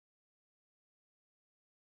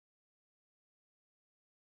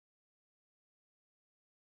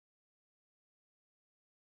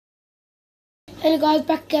Hello guys,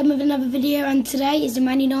 back again with another video, and today is the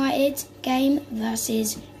Man United game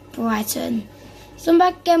versus Brighton. So I'm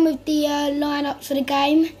back again with the lineup for the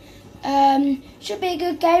game. Should be a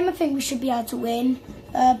good game. I think we should be able to win.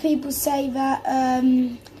 People say that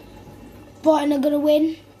Brighton are going to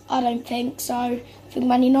win. I don't think so. I think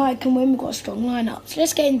Man United can win. We've got a strong lineup. So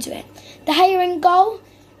let's get into it. De Gea in goal.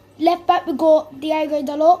 Left back we've got Diego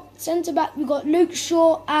Dalot. Centre back we've got Luke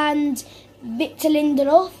Shaw and Victor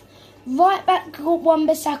Lindelof. Right back we've got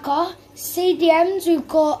Wan-Bissaka. CDMs we've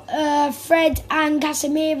got Fred and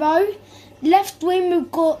Casemiro. Left wing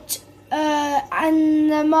we've got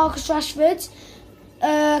Marcus Rashford.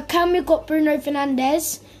 Cam we've got Bruno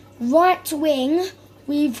Fernandes. Right wing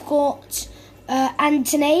we've got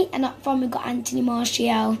Anthony, and up front we've got Anthony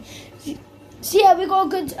Martial. So yeah, we've got a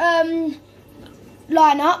good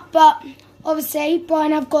lineup, but obviously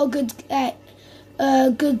Brighton have got a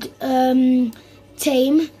good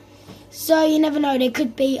team. So you never know, they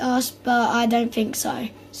could beat us, but I don't think so.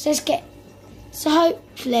 So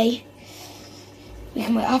hopefully we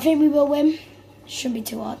can win. I think we will win. Shouldn't be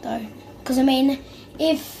too hard though, because I mean,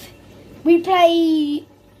 if we play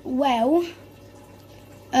well,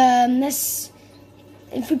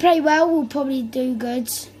 if we play well, we'll probably do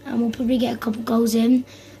good, and we'll probably get a couple goals in.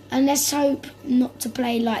 And let's hope not to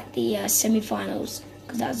play like the semi-finals,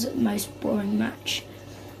 because that's the most boring match.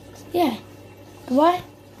 Yeah, goodbye.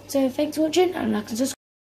 So thanks for watching, and like and subscribe.